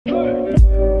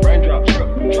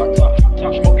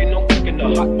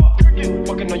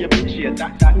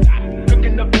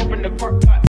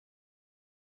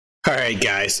Alright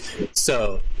guys,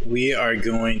 so we are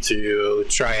going to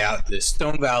try out this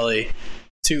Stone Valley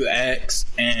 2X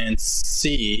and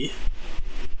see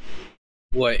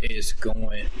what is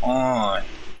going on.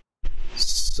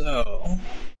 So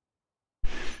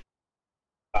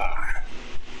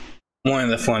one of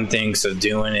the fun things of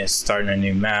doing is starting a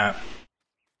new map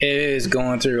is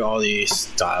going through all these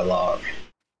dialogue.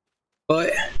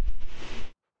 But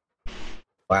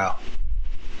wow,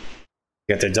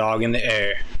 got their dog in the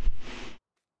air.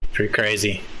 Pretty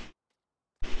crazy.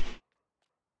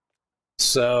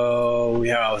 So we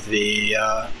have the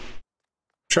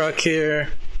truck here.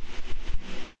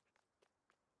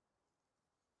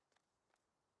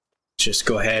 Just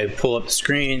go ahead and pull up the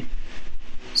screen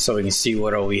so we can see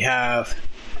what all we have.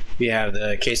 We have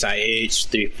the Case IH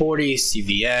 340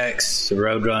 CVX, the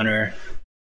Roadrunner,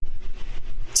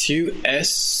 2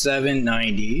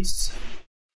 S790s,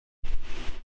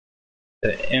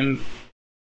 the M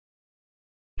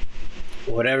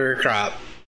whatever crop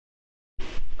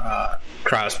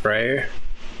sprayer.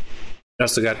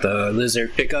 Also got the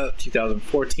Lizard pickup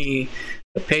 2014,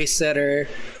 the pace setter,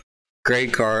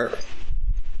 grade cart.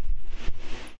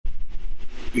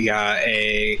 We got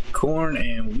a corn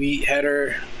and wheat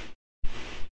header,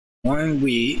 1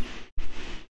 wheat,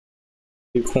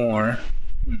 2 corn.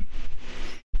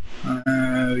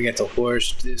 We got the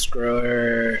horse disc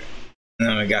grower, and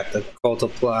then we got the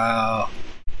plow.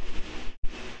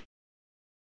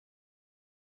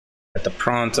 Got the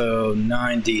Pronto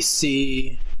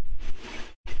 9DC,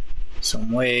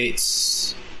 some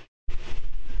weights,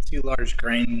 2 large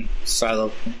grain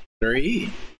silo 3.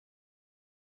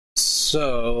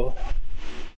 So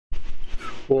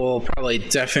we'll probably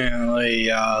definitely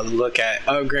look at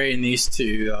upgrading these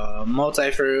to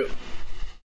multi-fruit.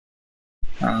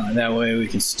 That way we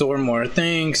can store more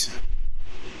things.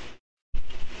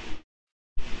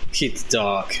 Keep the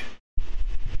dog.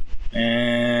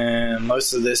 And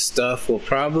most of this stuff will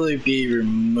probably be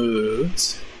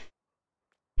removed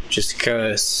just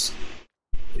because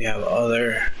we have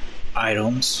other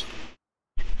items.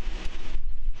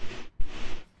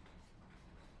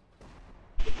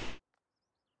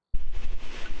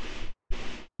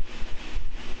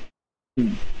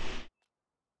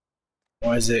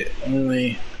 Why is it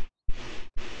only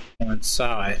one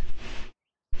side?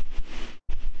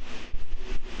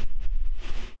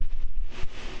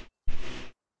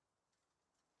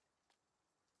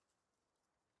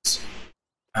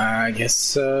 I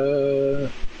guess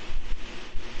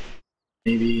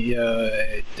maybe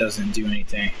it doesn't do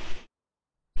anything.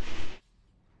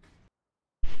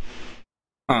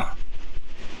 Huh.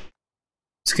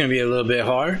 It's gonna be a little bit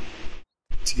hard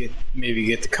to maybe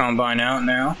get the combine out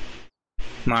now.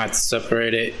 Might have to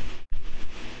separate it.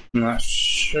 I'm not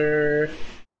sure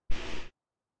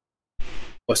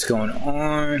what's going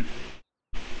on.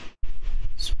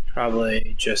 It's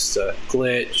probably just a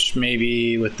glitch,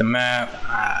 maybe with the map.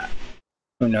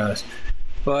 Who knows?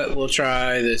 But we'll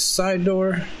try this side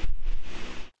door.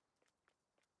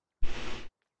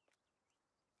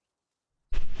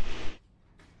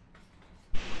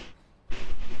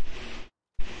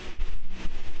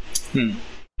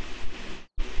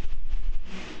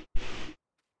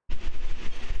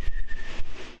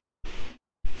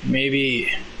 Maybe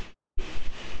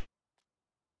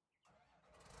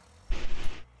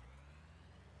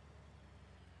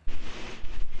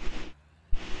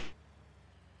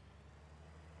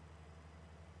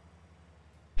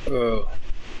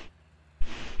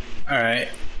alright,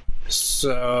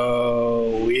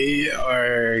 so we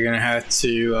are gonna have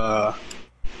to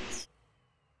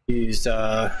use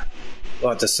we'll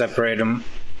have to separate them.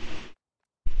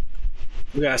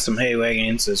 We got some hay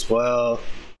wagons as well.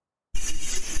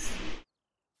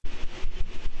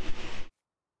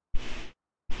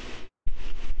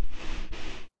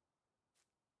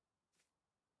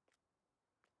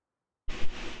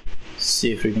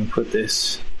 See if we can put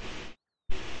this.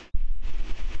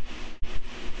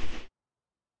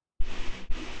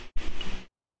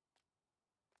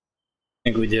 I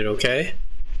think we did okay.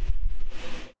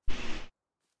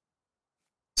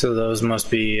 So those must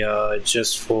be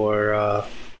just for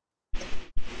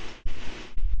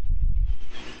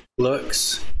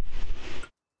looks.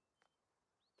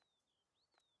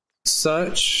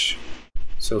 Such.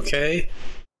 It's okay.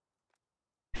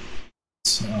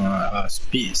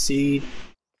 Speed seed.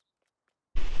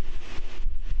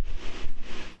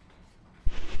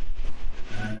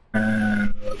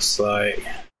 And looks like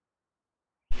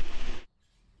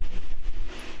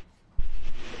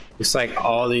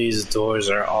all these doors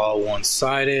are all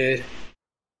one-sided.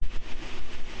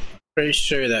 Pretty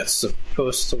sure that's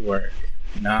supposed to work.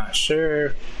 Not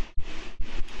sure,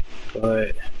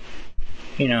 but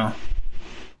you know,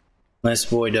 this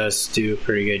boy does do a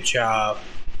pretty good job.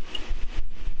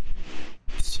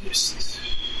 It's just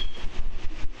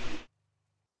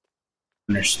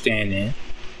understanding,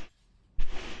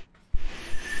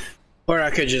 or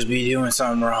I could just be doing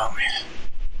something wrong,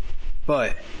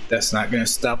 but that's not going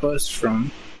to stop us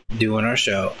from doing our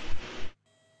show.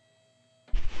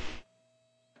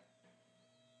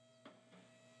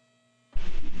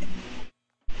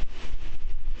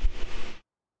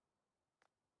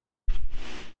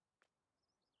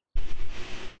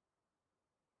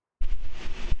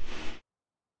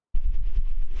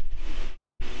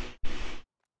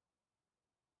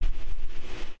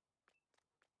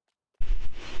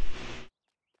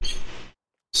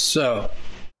 So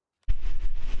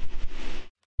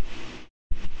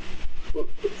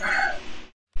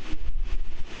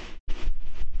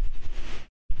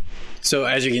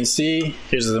as you can see,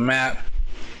 here's the map.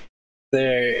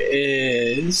 There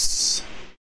is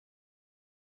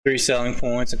 3 selling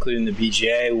points, including the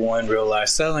BGA, 1 real life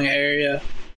selling area,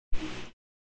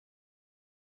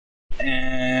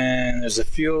 and there's a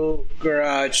fuel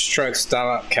garage, truck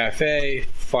stop, cafe,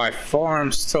 5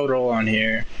 farms total on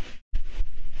here.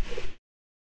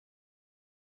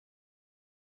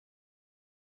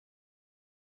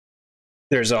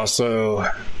 There's also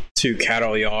 2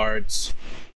 cattle yards,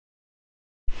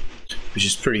 which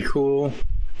is pretty cool.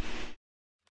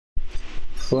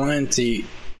 Plenty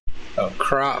of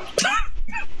crops.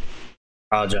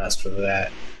 Apologize for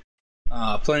that.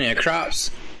 Plenty of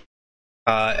crops.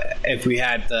 If we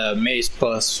had the Maize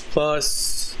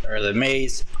plus or the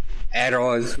Maize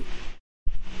add-ons,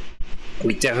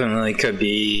 we definitely could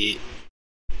be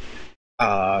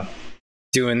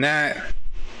doing that.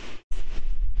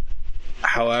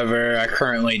 However, I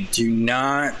currently do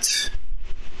not,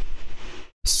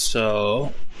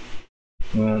 so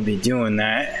we won't be doing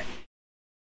that.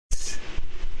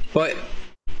 But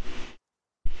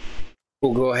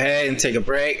we'll go ahead and take a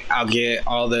break. I'll get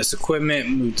all this equipment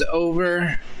moved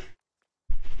over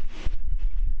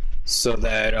so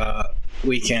that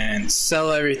we can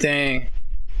sell everything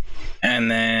and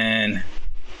then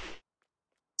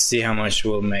see how much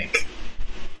we'll make.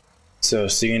 So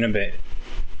see you in a bit.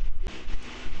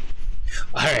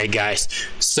 Alright guys,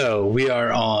 so we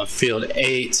are on field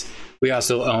 8. We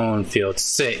also own field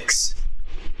 6.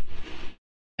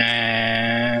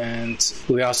 And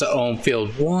we also own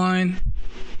field 1.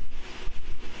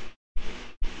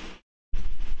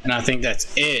 And I think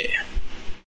that's it.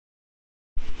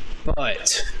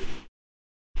 But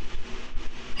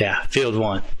yeah, field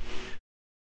 1.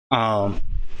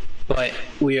 But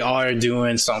we are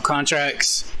doing some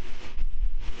contracts.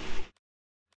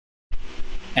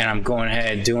 And I'm going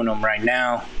ahead and doing them right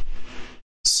now.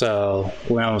 So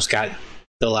we almost got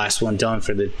the last one done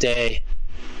for the day.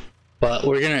 But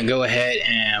we're gonna go ahead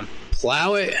and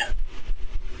plow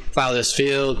this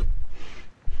field,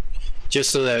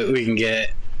 just so that we can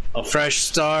get a fresh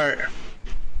start.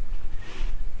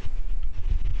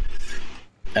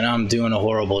 And I'm doing a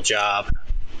horrible job.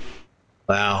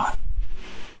 Wow.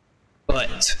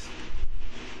 But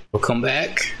we'll come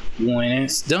back when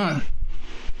it's done.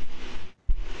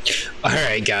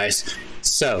 Alright guys,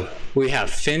 so we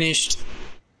have finished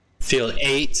field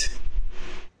 8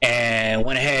 and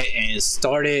went ahead and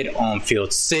started on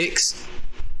field 6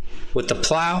 with the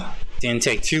plow. Didn't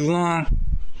take too long.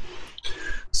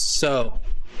 So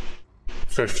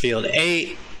for field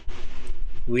 8,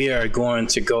 we are going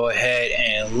to go ahead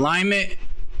and lime it.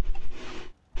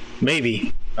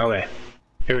 Maybe. Okay,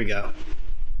 here we go.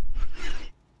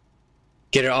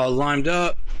 Get it all limed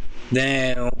up.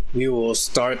 Then we will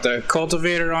start the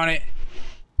cultivator on it,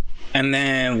 and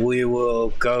then we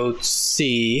will go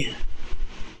see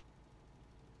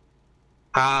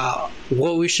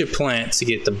what we should plant to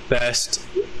get the best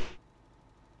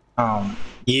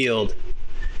yield,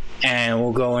 and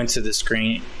we'll go into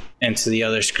the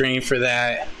other screen for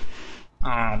that.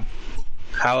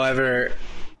 However,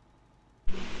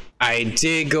 I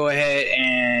did go ahead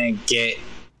and get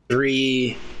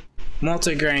 3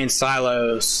 multi-grain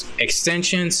silos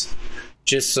extensions,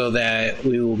 just so that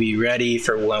we will be ready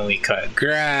for when we cut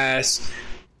grass.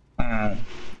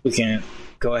 We can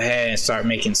go ahead and start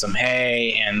making some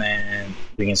hay, and then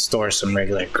we can store some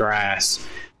regular grass.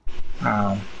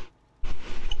 That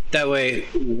way,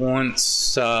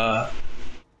 once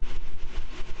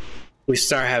we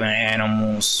start having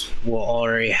animals, we'll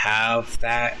already have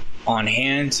that on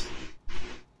hand.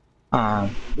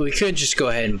 We could just go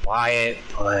ahead and buy it,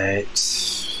 but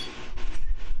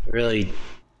I really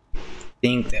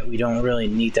think that we don't really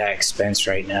need that expense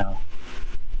right now.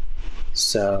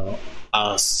 So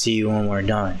I'll see you when we're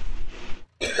done.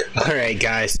 Alright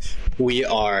guys, we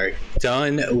are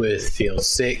done with field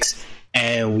 6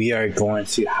 and we are going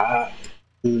to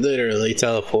literally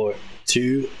teleport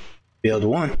to field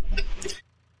 1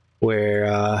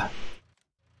 where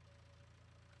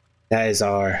that is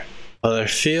our other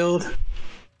field.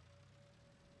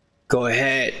 Go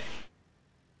ahead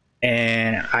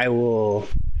and I will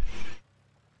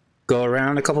go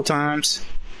around a couple times,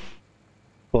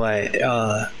 but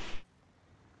I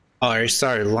already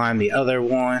started line the other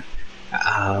one.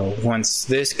 Once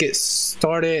this gets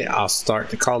started, I'll start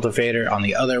the cultivator on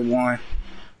the other one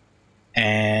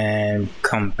and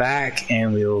come back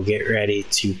and we will get ready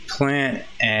to plant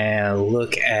and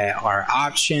look at our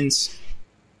options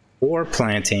for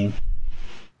planting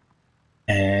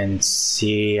and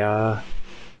see what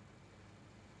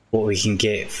we can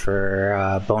get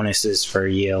for bonuses for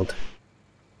yield.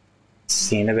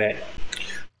 See you in a bit.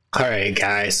 Alright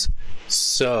guys,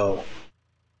 so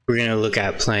we're going to look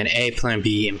at plan A, plan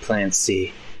B, and plan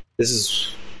C. This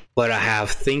is what I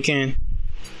have thinking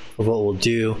of what we'll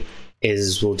do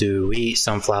is we'll do wheat,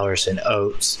 sunflowers, and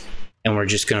oats, and we're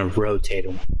just going to rotate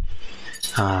them.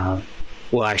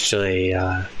 We'll actually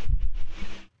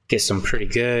get some pretty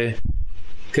good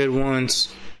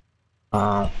ones.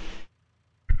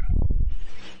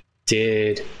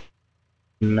 Did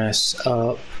mess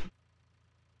up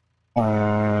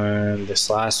on this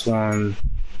last one.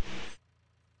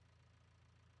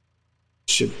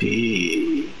 Should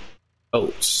be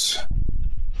oats.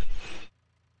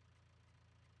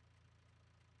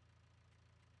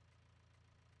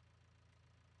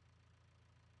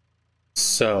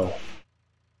 So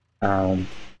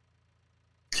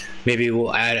maybe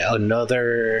we'll add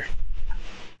another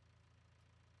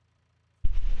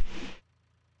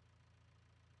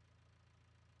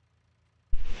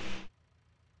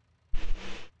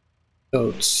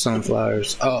oats,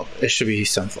 sunflowers. Oh, it should be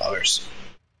sunflowers.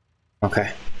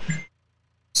 Okay.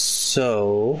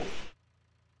 So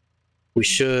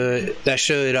that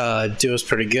should do us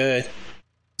pretty good.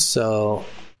 So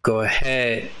go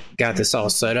ahead, got this all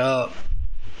set up,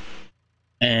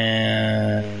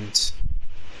 and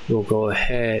we'll go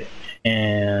ahead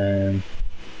and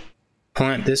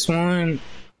plant this one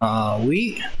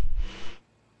wheat.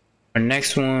 Our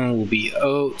next one will be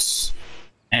oats,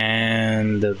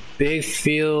 and the big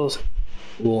field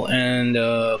will end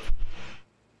up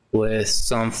with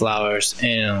sunflowers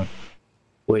in them,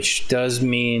 which does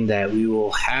mean that we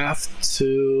will have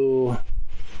to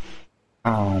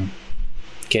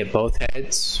get both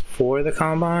heads for the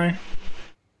combine,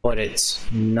 but it's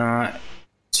not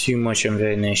too much of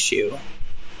an issue.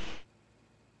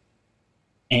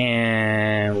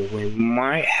 And we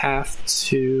might have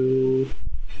to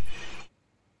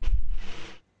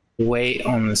wait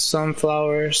on the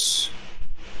sunflowers.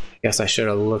 I guess I should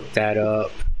have looked that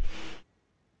up.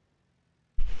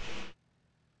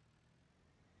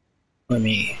 Let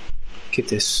me get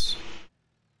this.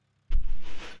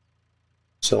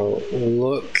 So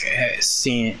look at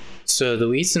seeing. So the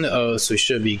wheats and the oats, we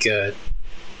should be good.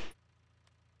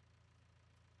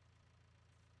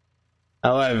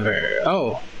 However,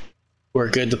 we're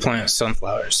good to plant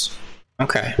sunflowers.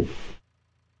 Okay.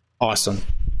 Awesome.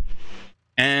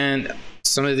 And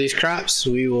some of these crops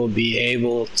we will be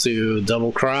able to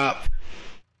double crop.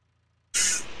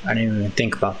 I didn't even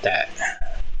think about that.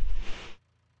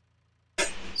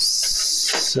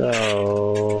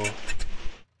 So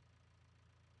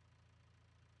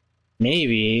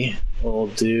maybe what we'll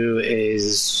do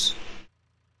is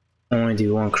only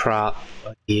do one crop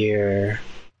a year.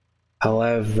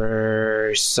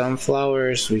 However,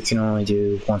 sunflowers we can only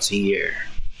do once a year.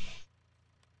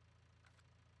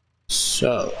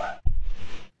 So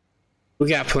we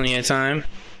got plenty of time.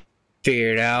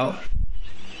 Figure it out.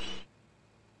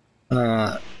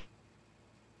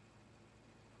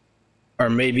 Or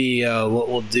maybe what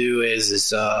we'll do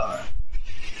is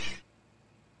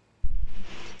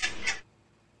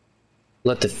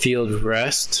let the field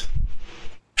rest,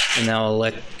 and that'll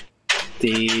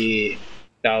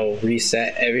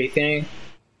reset everything.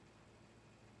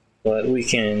 But we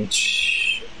can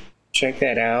check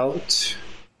that out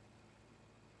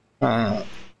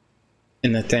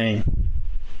in the thing.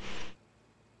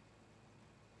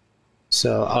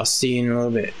 So I'll see you in a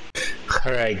little bit.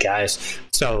 Alright guys,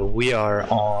 so we are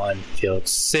on field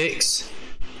 6.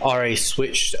 Already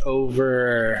switched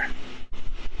over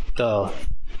the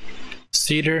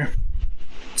cedar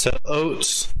to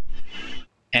oats,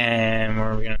 and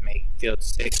we're gonna make field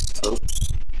 6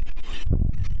 oats.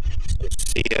 So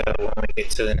see ya when we get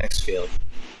to the next field.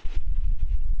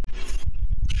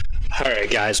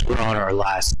 Alright guys, we're on our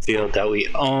last field that we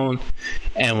own,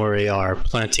 and we are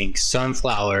planting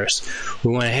sunflowers.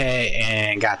 We went ahead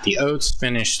and got the oats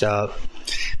finished up,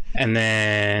 and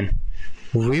then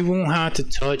we won't have to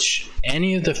touch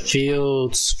any of the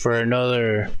fields for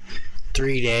another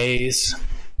 3 days.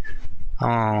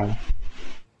 But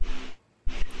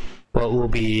we'll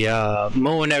be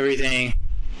mowing everything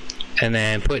and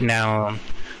then putting down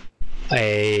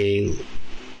a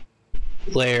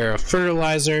layer of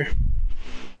fertilizer.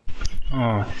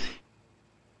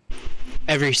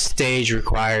 Every stage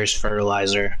requires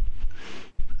fertilizer.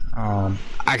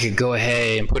 I could go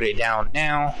ahead and put it down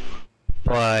now,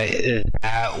 but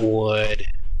that would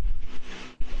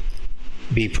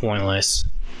be pointless.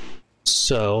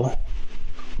 So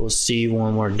we'll see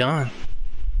when we're done.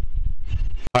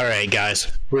 Alright guys,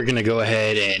 we're gonna go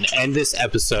ahead and end this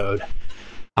episode.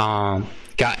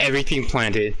 Got everything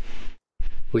planted.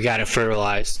 We got it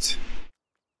fertilized.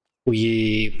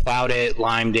 We plowed it,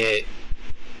 limed it.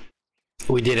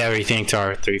 We did everything to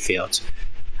our 3 fields.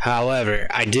 However,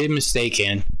 I did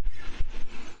mistaken.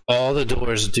 All the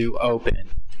doors do open.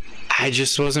 I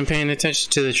just wasn't paying attention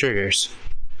to the triggers.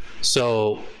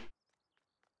 So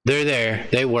they're there,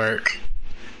 they work.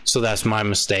 So that's my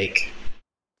mistake.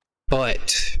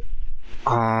 But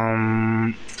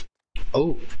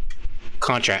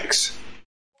contracts.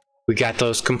 We got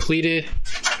those completed.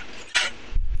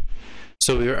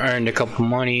 So we earned a couple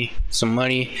some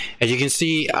money. As you can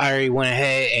see, I already went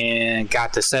ahead and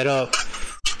got the setup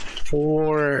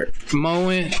for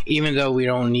mowing. Even though we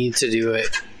don't need to do it,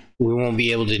 we won't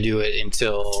be able to do it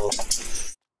until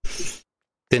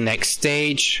the next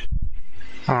stage.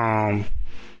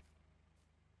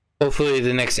 Hopefully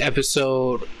the next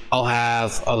episode I'll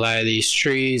have a lot of these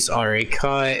trees already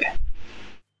cut,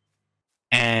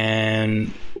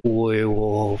 and we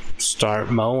will start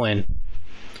mowing.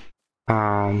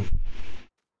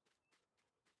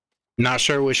 Not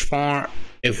sure which farm,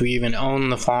 if we even own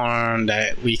the farm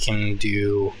that we can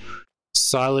do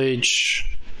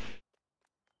silage,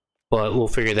 but we'll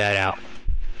figure that out.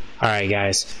 Alright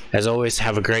guys, as always,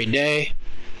 have a great day.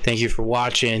 Thank you for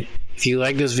watching. If you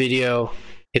like this video,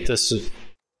 hit the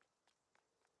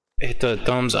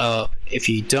thumbs up. If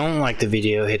you don't like the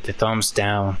video, hit the thumbs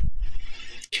down.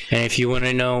 And if you want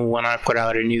to know when I put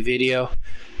out a new video,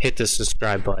 hit the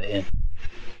subscribe button.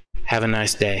 Have a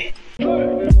nice day.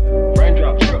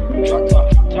 Raindrop, drip, drop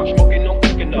top, smoking, no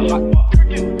cooking the hot pot.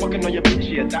 Fucking on your bitch,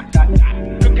 yeah, that.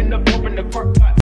 Cooking up, open the park pot.